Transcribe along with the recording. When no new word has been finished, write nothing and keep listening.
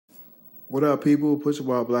What up, people? Push a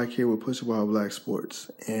Wild Black here with Push a Wild Black Sports.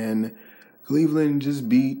 And Cleveland just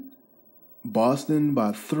beat Boston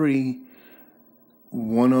by 3,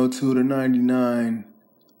 102-99.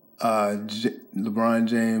 LeBron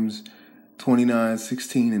James, 29,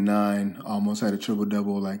 16, and 9. Almost had a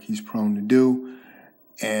triple-double like he's prone to do.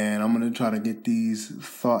 And I'm going to try to get these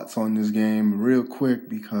thoughts on this game real quick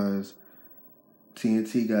because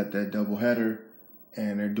TNT got that doubleheader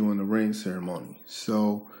and they're doing the ring ceremony.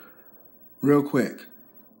 So, real quick,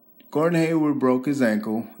 Gordon Hayward broke his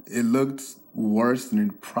ankle. It looked worse than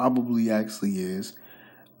it probably actually is.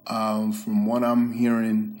 From what I'm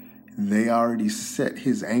hearing, they already set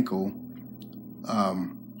his ankle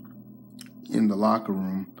in the locker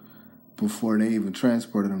room before they even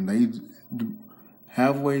transported him.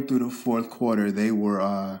 Halfway through the fourth quarter, they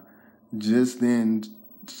were just then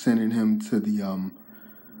sending him to the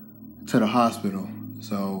hospital.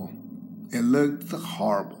 So it looked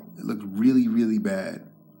horrible. It looked really, really bad.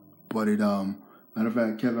 But matter of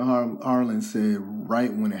fact, Kevin Harlan said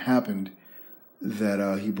right when it happened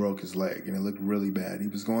that he broke his leg, and it looked really bad. He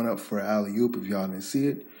was going up for an alley-oop, if y'all didn't see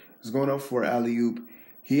it. He was going up for an alley-oop.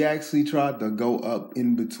 He actually tried to go up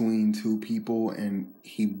in between two people, and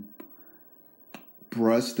he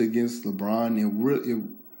brushed against LeBron.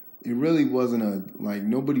 It really wasn't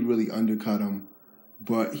nobody really undercut him,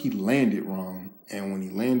 but he landed wrong. And when he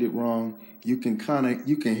landed wrong, you can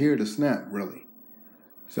hear the snap, really.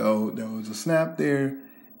 So there was a snap there,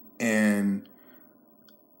 and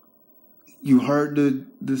you heard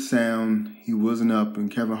the sound. He wasn't up,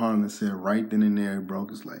 and Kevin Harlan said right then and there he broke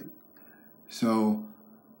his leg. So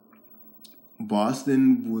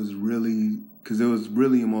Boston was really, because it was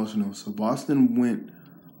really emotional. So Boston went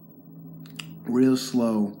real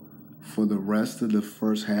slow for the rest of the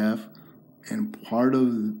first half and part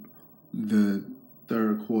of the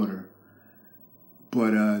third quarter.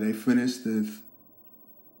 But they finished the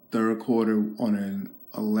third quarter on an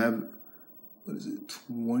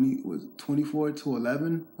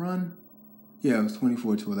 24-11 run? Yeah, it was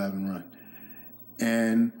 24-11 run.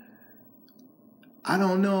 And I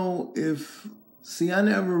don't know I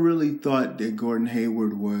never really thought that Gordon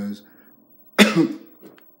Hayward was the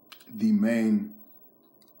main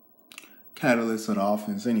catalyst of the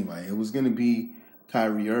offense anyway. It was going to be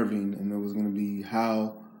Kyrie Irving, and it was going to be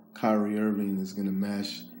how Kyrie Irving is going to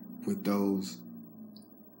mesh with those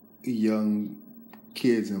young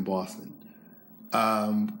kids in Boston.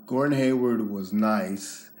 Gordon Hayward was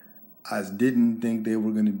nice. I didn't think they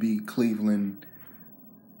were going to beat Cleveland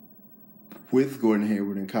with Gordon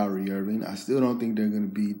Hayward and Kyrie Irving. I still don't think they're going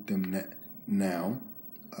to beat them now.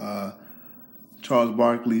 Charles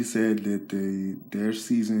Barkley said that their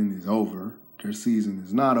season is over. Their season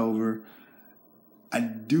is not over. I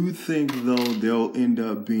do think, though, they'll end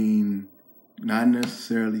up being not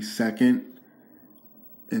necessarily second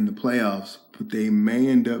in the playoffs, but they may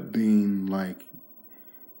end up being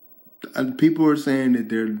people are saying that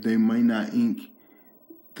they may not ink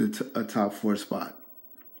a top 4 spot.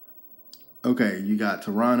 Okay, you got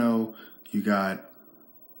Toronto,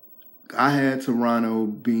 I had Toronto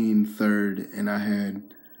being third, and I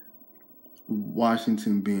had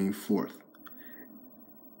Washington being fourth.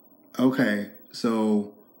 Okay,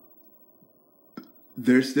 so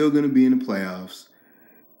they're still going to be in the playoffs.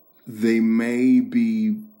 They may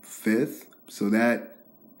be fifth, so that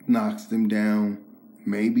knocks them down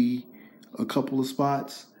maybe a couple of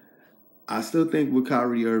spots. I still think with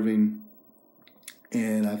Kyrie Irving,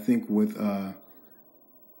 and I think with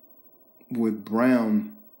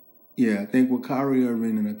Brown. Yeah, I think with Kyrie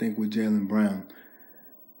Irving and I think with Jaylen Brown.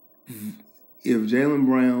 If Jaylen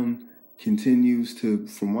Brown continues to,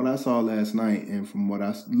 from what I saw last night and from what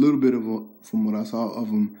I saw of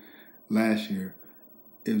him last year,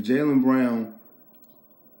 if Jaylen Brown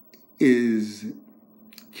is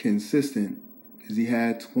consistent, because he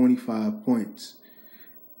had 25 points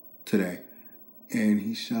today, and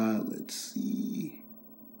he shot,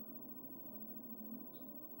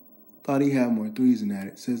 thought he had more threes than that.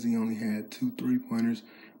 It says he only had 2 3-pointers,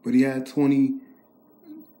 but he had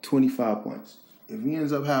 25 points. If he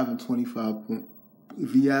ends up having 25 points,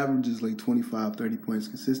 if he averages 25, 30 points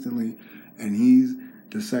consistently, and he's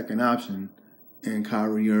the second option, and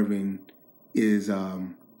Kyrie Irving did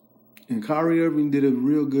a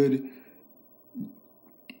real good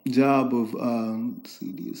job of, let's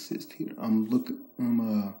see the assist here. Kyrie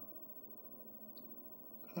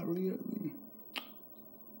Irving.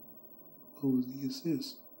 What was the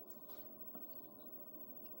assist?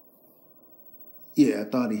 Yeah, I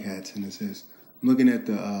thought he had 10 assists. I'm looking at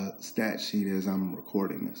the stat sheet as I'm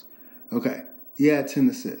recording this. Okay, he had 10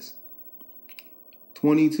 assists.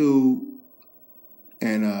 22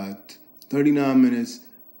 and 39 minutes,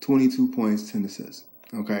 22 points, 10 assists.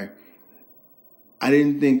 Okay. I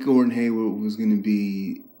didn't think Gordon Hayward was going to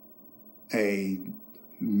be a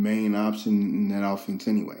main option in that offense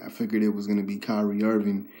anyway. I figured it was going to be Kyrie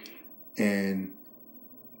Irving and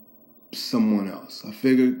someone else. I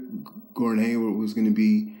figured Gordon Hayward was going to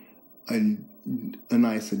be a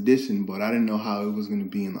nice addition, but I didn't know how it was going to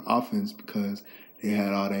be in the offense because they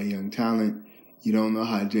had all that young talent. You don't know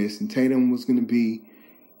how Jason Tatum was going to be.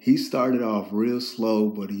 He started off real slow,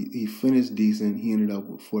 but he finished decent. He ended up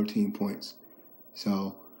with 14 points.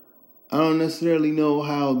 So I don't necessarily know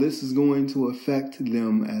how this is going to affect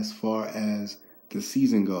them as far as the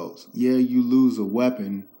season goes. Yeah, you lose a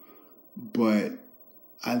weapon, but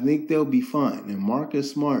I think they'll be fine. And Marcus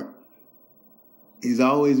Smart, he's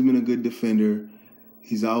always been a good defender.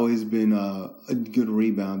 He's always been a good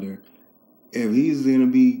rebounder. If he's going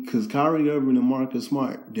to be, because Kyrie Irving and Marcus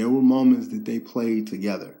Smart, there were moments that they played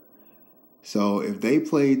together. So if they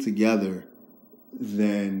played together,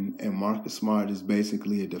 then, and Marcus Smart is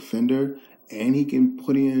basically a defender, and he can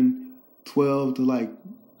put in 12 to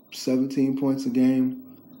 17 points a game,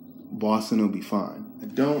 Boston will be fine. I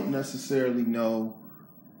don't necessarily know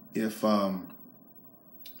if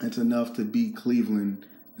it's enough to beat Cleveland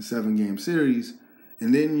in a 7-game series.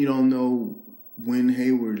 And then you don't know when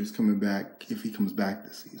Hayward is coming back, if he comes back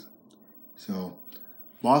this season. So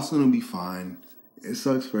Boston will be fine. It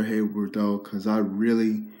sucks for Hayward, though, because I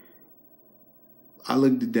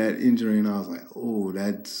looked at that injury and I was like, oh,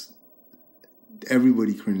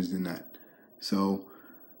 everybody cringed in that. So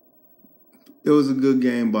it was a good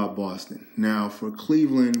game by Boston. Now, for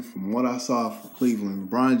Cleveland, from what I saw for Cleveland,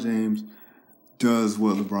 LeBron James does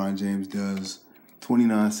what LeBron James does,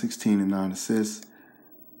 29, 16, and 9 assists.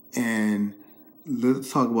 And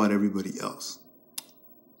let's talk about everybody else.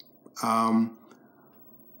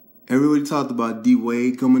 Everybody talked about D.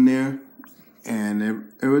 Wade coming there, and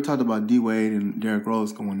everybody talked about D. Wade and Derrick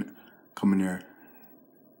Rose coming there.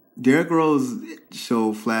 Derrick Rose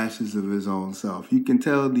showed flashes of his own self. You can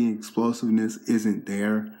tell the explosiveness isn't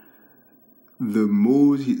there. The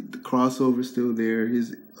moves, the crossover is still there.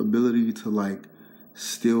 His ability to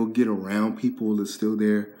still get around people is still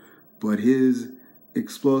there, but his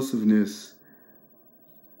explosiveness,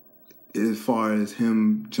 as far as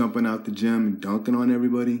him jumping out the gym and dunking on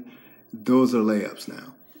everybody, those are layups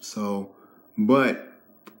now. So, but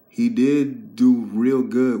he did do real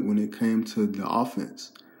good when it came to the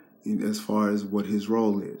offense as far as what his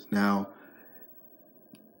role is. Now,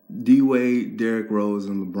 D. Wade, Derrick Rose,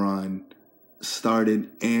 and LeBron started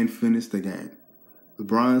and finished the game.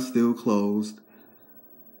 LeBron still closed.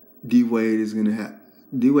 D. Wade had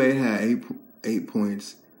 8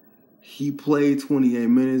 points. He played 28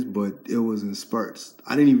 minutes, but it was in spurts.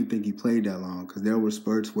 I didn't even think he played that long because there were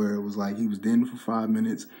spurts where it was like he was in for 5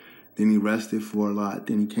 minutes, then he rested for a lot,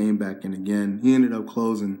 then he came back in again. He ended up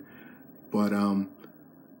closing. But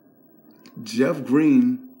Jeff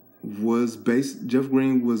Green was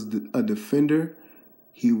a defender.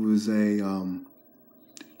 He was now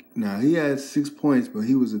he had 6 points, but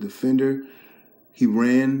he was a defender. He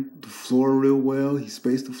ran the floor real well. He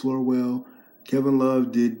spaced the floor well. Kevin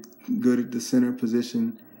Love did good at the center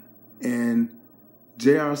position. And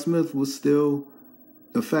J.R. Smith was still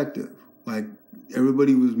effective.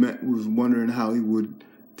 Everybody was wondering how he would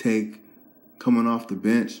take coming off the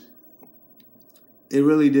bench. It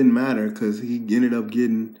really didn't matter because he ended up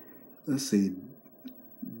getting,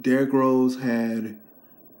 Derrick Rose had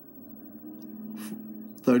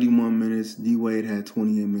 31 minutes. D. Wade had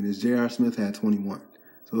 28 minutes. J.R. Smith had 21.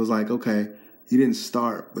 So it was okay, he didn't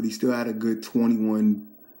start, but he still had a good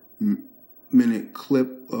 21-minute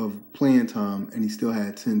clip of playing time, and he still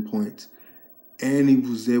had 10 points. And he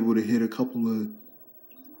was able to hit a couple of,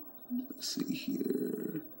 he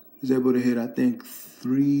was able to hit, I think,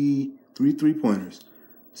 three three-pointers.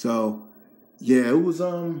 So, yeah, it was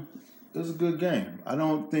a good game. I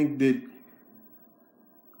don't think that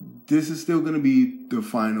this is still going to be the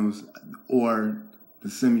finals or the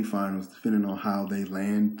semifinals, depending on how they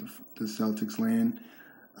land, the Celtics land.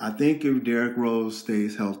 I think if Derrick Rose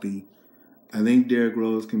stays healthy, I think Derrick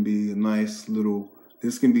Rose can be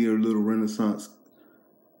this can be a little renaissance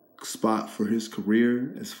spot for his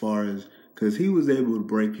career as far as, because he was able to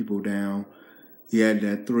break people down. He had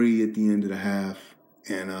that 3 at the end of the half.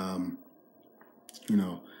 And,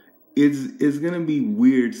 it's going to be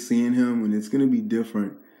weird seeing him, and it's going to be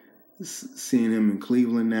different seeing him in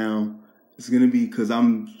Cleveland now. It's going to be because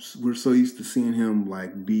we're so used to seeing him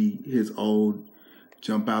be his old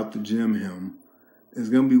jump out the gym him. It's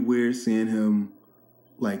going to be weird seeing him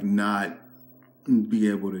not be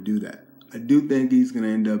able to do that. I do think he's going to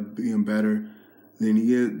end up being better than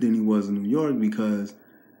he was in New York, because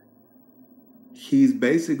he's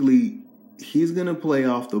gonna play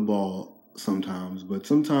off the ball sometimes, but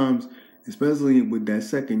sometimes, especially with that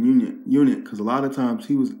second unit, because a lot of times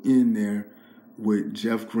he was in there with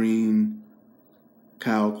Jeff Green,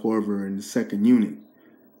 Kyle Korver in the second unit.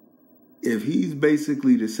 If he's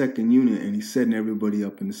basically the second unit and he's setting everybody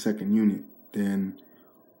up in the second unit, then,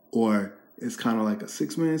 or it's kind of like a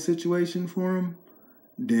 6-man situation for him,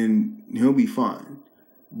 then he'll be fine.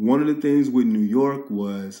 One of the things with New York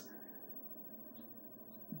was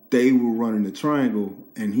they were running the triangle,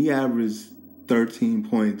 and he averaged 13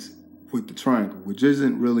 points with the triangle, which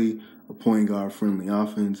isn't really a point guard friendly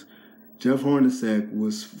offense. Jeff Hornacek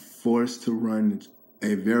was forced to run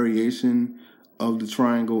a variation of the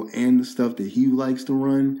triangle and the stuff that he likes to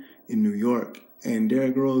run in New York, and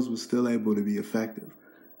Derrick Rose was still able to be effective.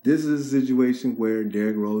 This is a situation where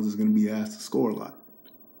Derrick Rose is going to be asked to score a lot,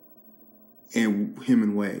 and him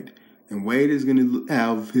and Wade. And Wade is going to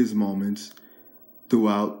have his moments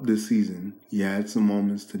throughout the season. He had some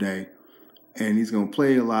moments today, and he's going to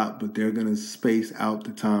play a lot, but they're going to space out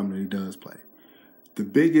the time that he does play. The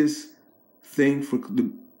biggest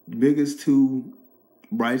two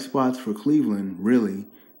bright spots for Cleveland really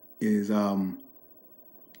is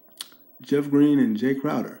Jeff Green and Jay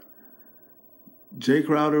Crowder. Jay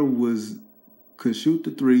Crowder could shoot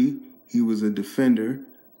the three. He was a defender.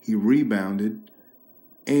 He rebounded,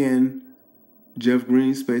 and Jeff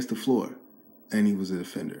Green spaced the floor, and he was a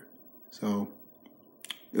defender. So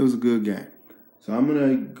it was a good game. So I'm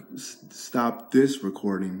gonna stop this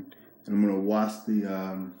recording, and I'm gonna watch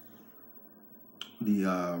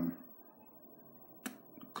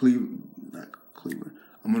Cleveland.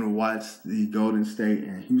 I'm gonna watch the Golden State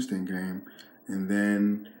and Houston game, and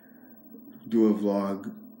then do a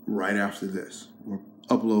vlog right after this. We'll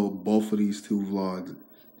upload both of these two vlogs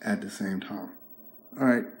at the same time. All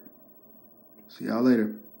right. See y'all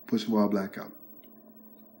later. Push the ball blackout.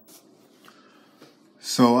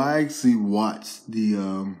 So I actually watched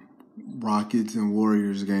the Rockets and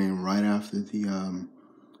Warriors game right after the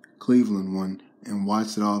Cleveland one, and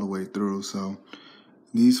watched it all the way through. So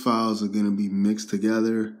these files are going to be mixed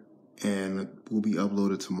together and will be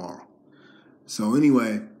uploaded tomorrow. So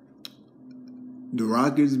anyway, the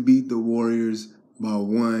Rockets beat the Warriors by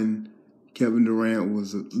 1. Kevin Durant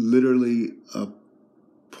was literally a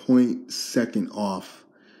 0.2 off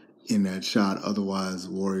in that shot. Otherwise,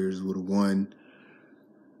 the Warriors would have won.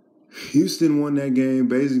 Houston won that game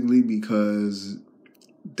basically because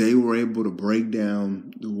they were able to break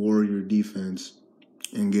down the Warrior defense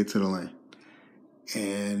and get to the lane.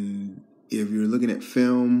 And if you're looking at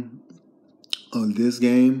film of this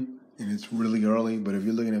game, and it's really early, but if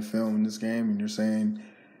you're looking at film in this game and you're saying,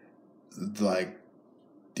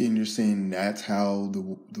 then you're saying that's how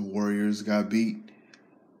the Warriors got beat,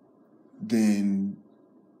 then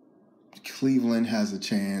Cleveland has a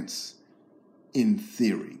chance in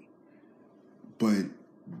theory. But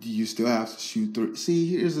you still have to shoot through. See,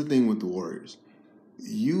 here's the thing with the Warriors.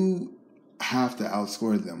 You have to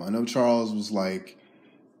outscore them. I know Charles was like,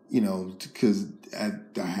 because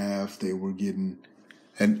at the half they were getting,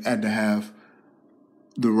 at the half,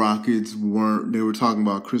 the Rockets they were talking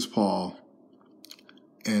about Chris Paul,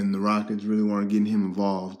 and the Rockets really weren't getting him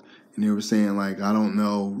involved. And they were saying, I don't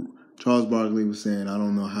know, Charles Barkley was saying, I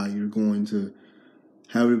don't know how everybody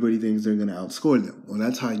thinks they're going to outscore them. Well,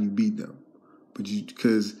 that's how you beat them.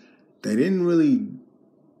 Because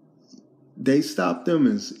they stopped them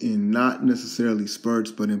in not necessarily spurts,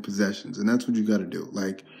 but in possessions. And that's what you got to do.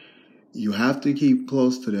 You have to keep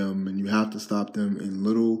close to them, and you have to stop them in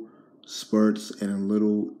little spurts and in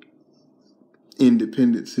little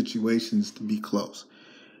independent situations to be close.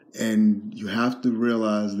 And you have to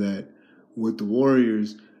realize that with the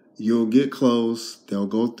Warriors, you'll get close, they'll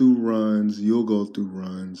go through runs, you'll go through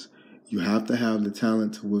runs. You have to have the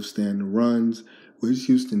talent to withstand the runs, which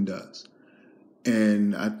Houston does.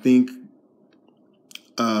 And I think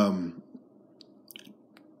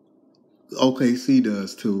OKC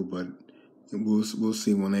does too, but we'll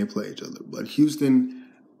see when they play each other. But Houston,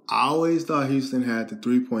 I always thought Houston had the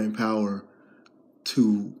 3-point power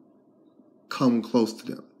to come close to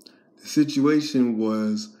them. The situation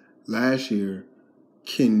was last year,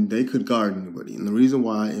 they could guard anybody. And the reason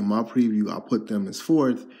why in my preview I put them as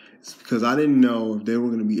 4th is because I didn't know if they were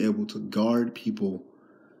going to be able to guard people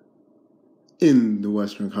in the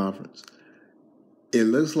Western Conference. It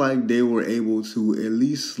looks like they were able to at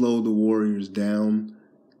least slow the Warriors down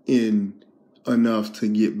enough to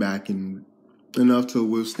get back enough to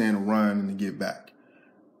withstand a run and to get back.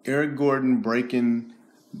 Eric Gordon breaking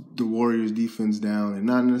the Warriors defense down and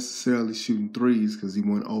not necessarily shooting threes because he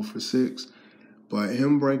went 0 for 6, But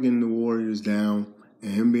him breaking the Warriors down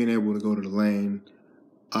and him being able to go to the lane,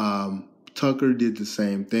 Tucker did the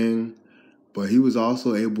same thing, but he was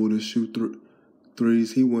also able to shoot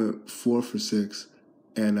threes. He went 4 for 6.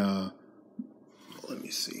 And let me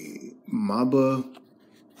see. Maba.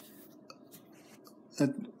 I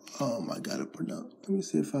gotta pronounce. Let me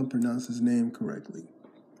see if I pronounce his name correctly.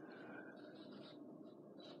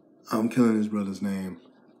 I'm killing his brother's name.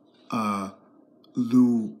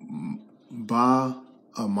 Lou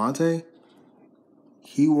Amante.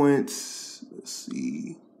 He went, let's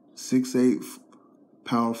see, 6'8",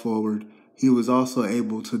 power forward. He was also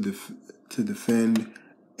able to defend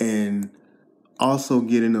and also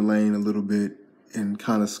get in the lane a little bit and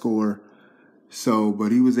kind of score. So,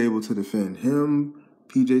 but he was able to defend. Him,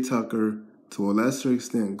 PJ Tucker, to a lesser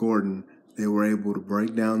extent Gordon, they were able to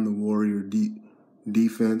break down the Warrior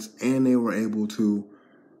defense, and they were able to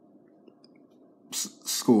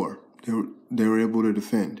score. They were able to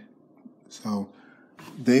defend. So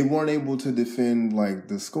they weren't able to defend. Like,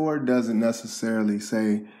 the score doesn't necessarily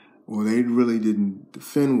say, well, they really didn't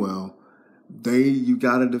defend well. You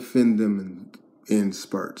got to defend them in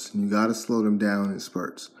spurts. You got to slow them down in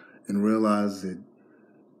spurts and realize that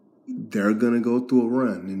they're going to go through a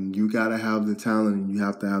run, and you got to have the talent and you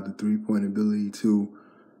have to have the three-point ability to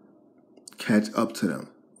catch up to them,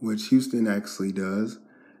 which Houston actually does.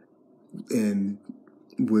 And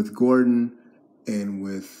with Gordon and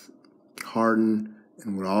with Harden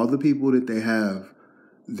and with all the people that they have,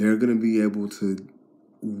 they're going to be able to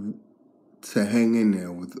hang in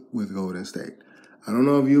there with Golden State. I don't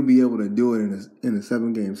know if you'll be able to do it in a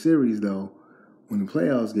 7-game series, though, when the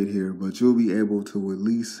playoffs get here, but you'll be able to at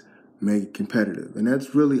least make it competitive. And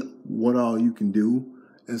that's really what all you can do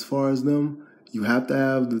as far as them. You have to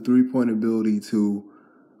have the three-point ability to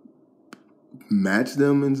match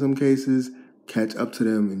them in some cases, catch up to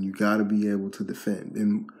them, and you got to be able to defend.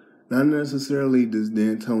 And not necessarily does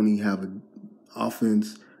D'Antoni have an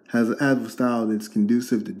offense, have a style that's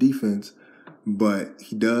conducive to defense, but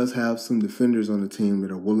he does have some defenders on the team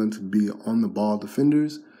that are willing to be on-the-ball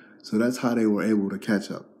defenders, so that's how they were able to catch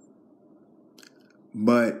up.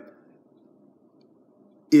 But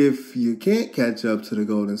if you can't catch up to the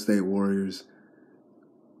Golden State Warriors,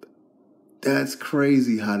 that's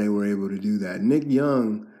crazy how they were able to do that. Nick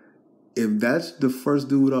Young, if that's the first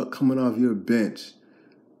dude coming off your bench,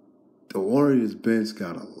 the Warriors bench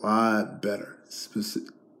got a lot better,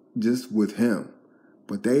 just with him.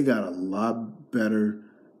 But they got a lot better.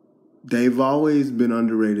 They've always been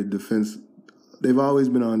underrated defense. They've always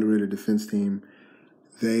been an underrated defense team.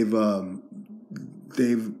 They've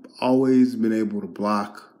always been able to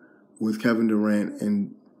block with Kevin Durant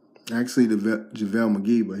and actually JaVale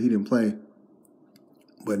McGee, but he didn't play.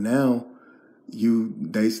 But now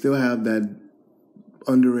they still have that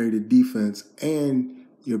underrated defense, and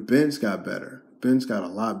your bench got better. Bench got a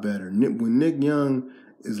lot better. When Nick Young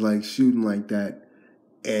is like shooting like that,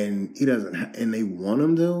 and he doesn't, and they want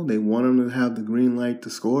him to have the green light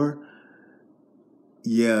to score.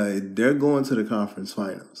 Yeah, they're going to the conference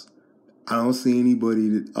finals. I don't see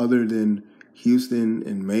anybody other than Houston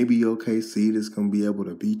and maybe OKC that's going to be able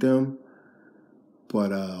to beat them.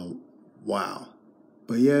 But wow.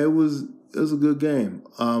 But yeah, it was a good game.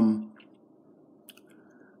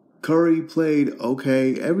 Curry played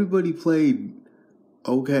okay. Everybody played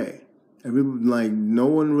okay. No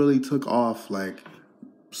one really took off like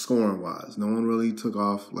scoring wise. No one really took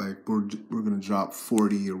off like we're gonna drop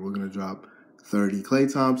 40 or we're gonna drop 30.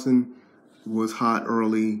 Klay Thompson was hot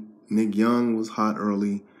early. Nick Young was hot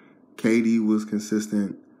early. KD was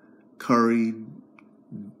consistent. Curry,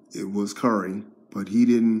 it was Curry, but he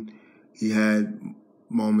had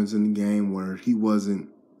moments in the game where he got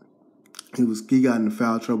into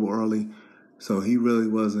foul trouble early, so he really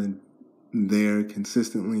wasn't there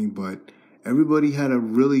consistently, but everybody had a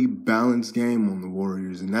really balanced game on the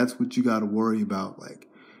Warriors, and that's what you got to worry about. Like,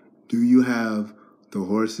 do you have the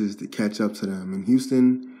horses to catch up to them? And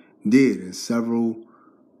Houston did in several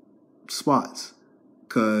spots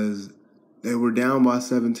because they were down by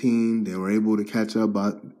 17. They were able to catch up.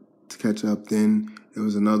 Then there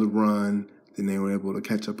was another run. Then they were able to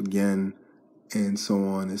catch up again, and so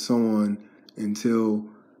on until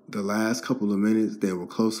the last couple of minutes. They were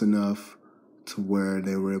close enough to where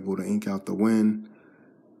they were able to ink out the win.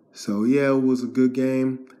 So yeah, it was a good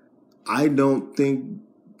game. I don't think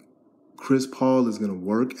Chris Paul is going to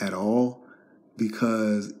work at all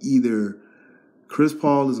because either Chris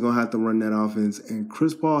Paul is going to have to run that offense, and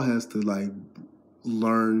Chris Paul has to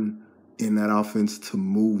learn in that offense to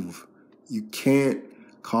move. You can't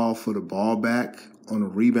call for the ball back on a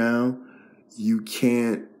rebound. You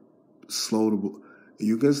can't slow the ball.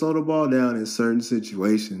 You can slow the ball down in certain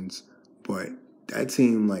situations, but that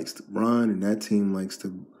team likes to run, and that team likes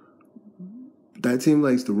to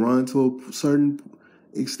run to a certain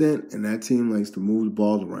extent, and that team likes to move the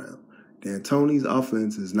ball around. D'Antoni's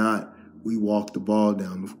offense is not we walk the ball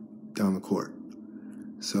down the court.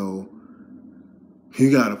 So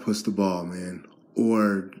you got to push the ball, man.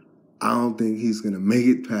 Or I don't think he's going to make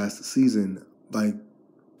it past the season, like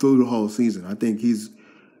through the whole season. I think he's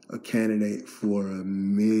a candidate for a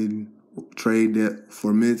mid-season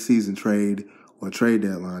trade or trade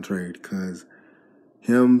deadline trade, because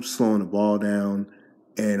him slowing the ball down,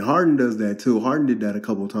 and Harden does that too. Harden did that a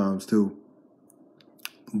couple times too.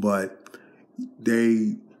 But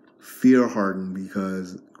they fear Harden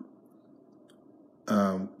because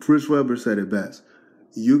Chris Webber said it best.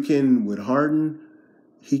 With Harden,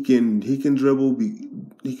 he can dribble,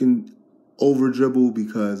 he can over dribble,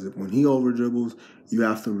 because when he over dribbles, you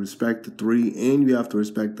have to respect the three, and you have to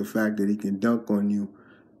respect the fact that he can dunk on you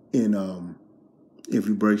if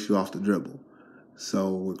he breaks you off the dribble.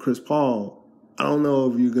 So with Chris Paul, I don't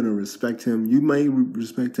know if you're gonna respect him. You may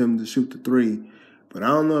respect him to shoot the three, but I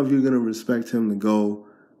don't know if you're gonna respect him to go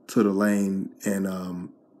to the lane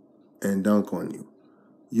and dunk on you.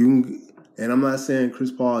 And I'm not saying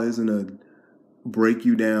Chris Paul isn't a break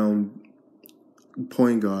you down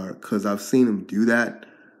point guard, because I've seen him do that,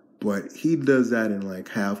 but he does that in like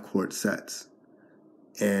half court sets,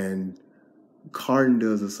 and Harden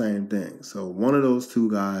does the same thing. So one of those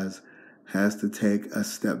two guys has to take a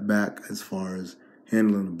step back as far as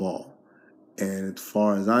handling the ball. And as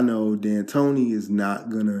far as I know, D'Antoni is not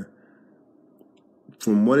gonna,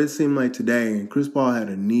 from what it seemed like today, and Chris Paul had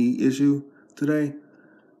a knee issue today,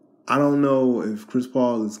 I don't know if Chris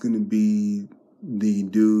Paul is going to be the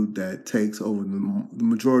dude that takes over the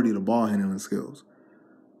majority of the ball handling skills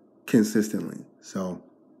consistently. So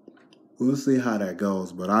we'll see how that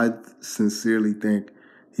goes. But I sincerely think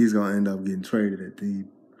he's going to end up getting traded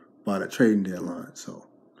by the trading deadline. So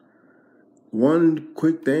one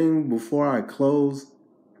quick thing before I close,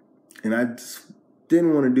 and I just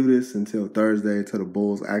didn't want to do this until Thursday, until the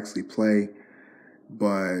Bulls actually play,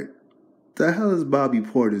 but the hell is Bobby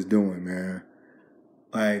Portis doing, man?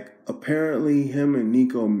 Like, apparently him and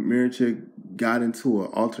Niko Mirotic got into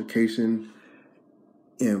an altercation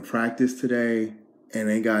in practice today, and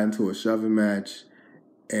they got into a shoving match,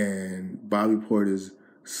 and Bobby Portis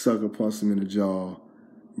sucker punched him in the jaw,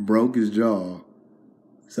 broke his jaw.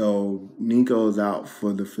 So Nico's out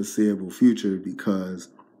for the foreseeable future because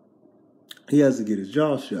he has to get his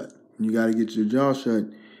jaw shut. When you got to get your jaw shut,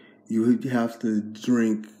 you have to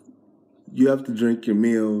drink your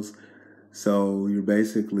meals, so you're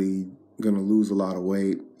basically going to lose a lot of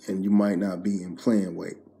weight, and you might not be in playing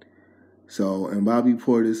weight. So, and Bobby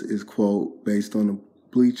Portis is, quote, based on the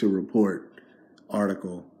Bleacher Report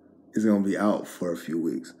article, is going to be out for a few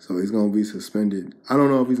weeks. So he's going to be suspended. I don't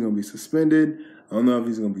know if he's going to be suspended. I don't know if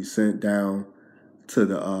he's going to be sent down to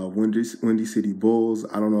the Windy City Bulls.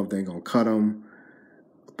 I don't know if they're going to cut him.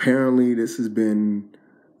 Apparently, this has been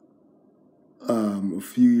a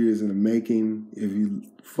few years in the making. If you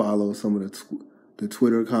follow some of the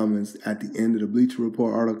Twitter comments at the end of the Bleacher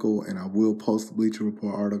Report article, and I will post the Bleacher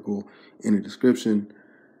Report article in the description.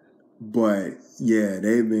 But yeah,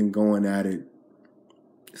 they've been going at it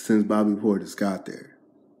since Bobby Portis got there.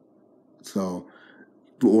 So,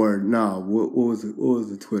 what was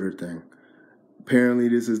the Twitter thing? Apparently,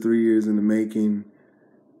 this is 3 years in the making.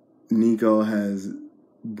 Nico has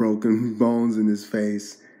broken bones in his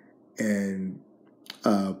face, and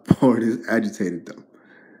Portis agitated them.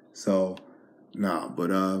 So,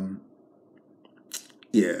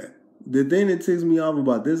 yeah. The thing that ticks me off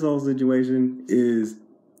about this whole situation is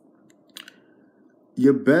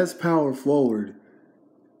your best power forward.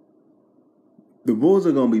 The Bulls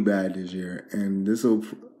are going to be bad this year, and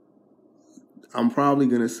I'm probably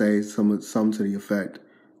going to say some to the effect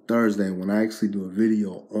Thursday when I actually do a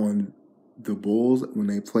video on the Bulls when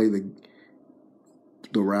they play the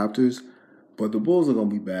Raptors. But the Bulls are going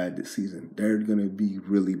to be bad this season. They're going to be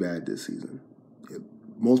really bad this season.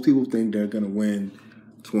 Most people think they're going to win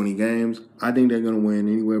 20 games. I think they're going to win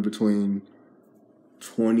anywhere between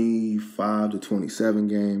 25 to 27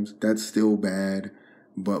 games. That's still bad.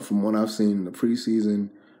 But from what I've seen in the preseason,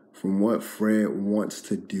 from what Fred wants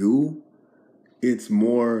to do, it's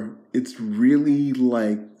really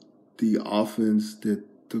like the offense that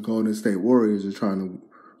the Golden State Warriors are trying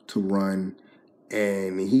to run.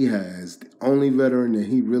 And the only veteran that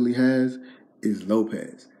he really has is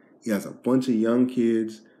Lopez. He has a bunch of young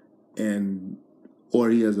kids, or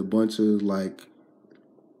he has a bunch of like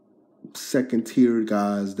second-tier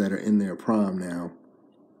guys that are in their prime now.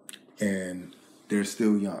 And they're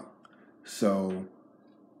still young. So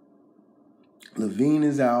Levine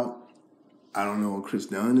is out. I don't know what Chris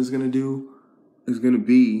Dunn is going to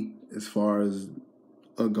be as far as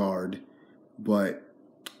a guard. But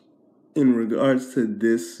in regards to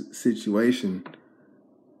this situation,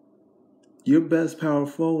 your best power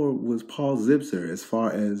forward was Paul Zipser as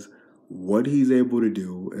far as what he's able to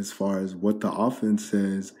do, as far as what the offense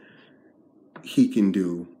says he can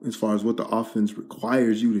do, as far as what the offense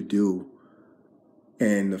requires you to do,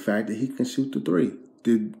 and the fact that he can shoot the three.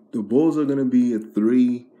 The Bulls are going to be a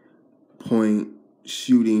 3-point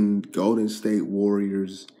shooting Golden State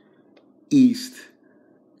Warriors East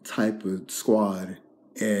type of squad,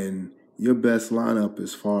 and your best lineup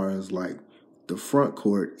as far as like the front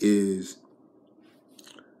court is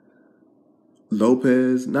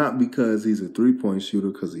Lopez, not because he's a 3-point shooter,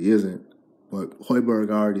 because he isn't, but Hoiberg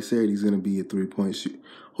already said he's going to be a 3-point shooter.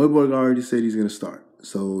 Hoiberg already said he's going to start.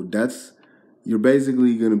 So you're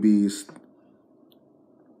basically going to be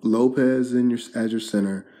Lopez as your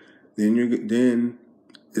center. Then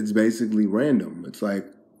it's basically random. It's like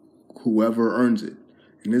whoever earns it.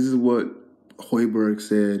 And this is what Hoiberg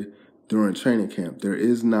said during training camp. There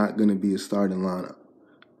is not going to be a starting lineup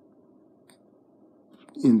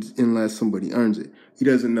unless somebody earns it. He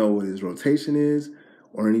doesn't know what his rotation is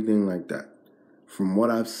or anything like that. From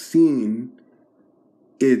what I've seen,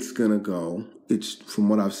 it's going to go. From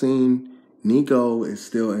what I've seen, Nico is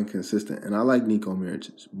still inconsistent. And I like Nico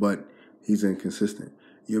Mirotic, but he's inconsistent.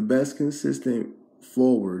 Your best consistent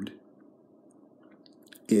forward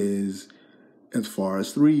is, as far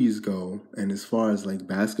as threes go, and as far as like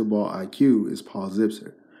basketball IQ, is Paul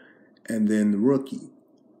Zipser. And then the rookie,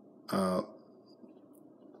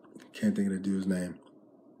 can't think of the dude's name,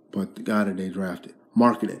 but the guy that they drafted,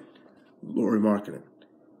 Lauri Markkanen.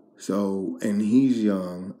 So, and he's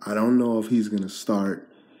young. I don't know if he's going to start.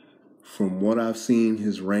 From what I've seen,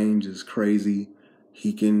 his range is crazy.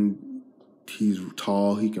 He's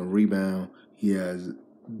tall, he can rebound. He has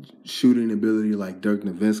shooting ability like Dirk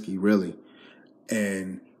Nowitzki, really.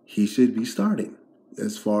 And he should be starting.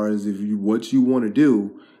 As far as what you want to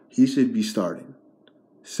do, he should be starting.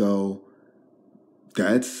 So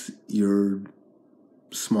that's your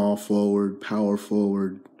small forward, power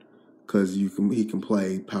forward, because he can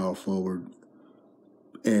play power forward.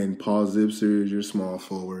 And Paul Zipser is your small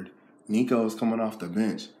forward. Nico's coming off the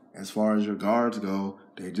bench. As far as your guards go,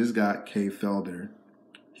 they just got Kay Felder.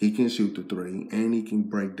 He can shoot the three, and he can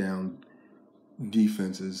break down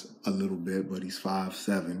defenses a little bit, but he's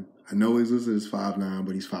 5'7". I know he's listed as 5'9",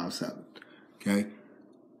 but he's 5'7". Okay?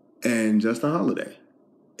 And Justin Holiday.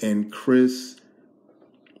 And Chris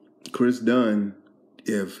Dunn,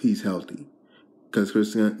 if he's healthy. Because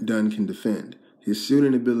Chris Dunn can defend. His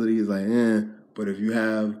shooting ability is like, but if you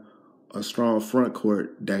have a strong front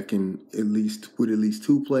court that can at least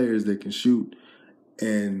 2 players that can shoot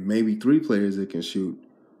and maybe 3 players that can shoot,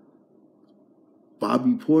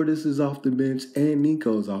 Bobby Portis is off the bench and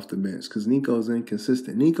Nico's off the bench because Nico's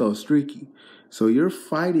inconsistent. Nico's streaky. So you're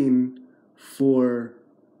fighting for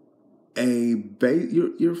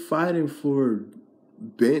you're fighting for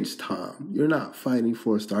bench time. You're not fighting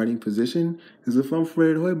for a starting position, because if I'm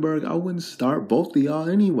Fred Hoiberg, I wouldn't start both of y'all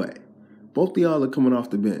anyway. Both of y'all are coming off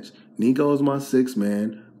the bench. Nico is my 6th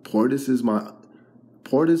man. Portis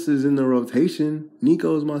is in the rotation.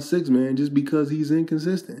 Nico is my 6th man just because he's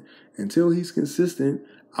inconsistent. Until he's consistent,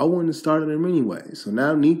 I wouldn't have started him anyway. So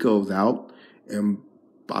now Nico's out and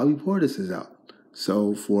Bobby Portis is out.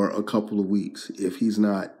 So for a couple of weeks, if he's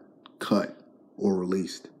not cut or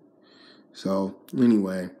released. So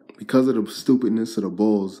anyway, because of the stupidness of the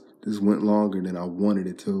Bulls, this went longer than I wanted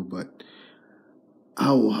it to, but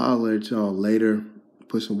I will holler at y'all later.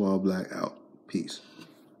 Pushing Ball Black out. Peace.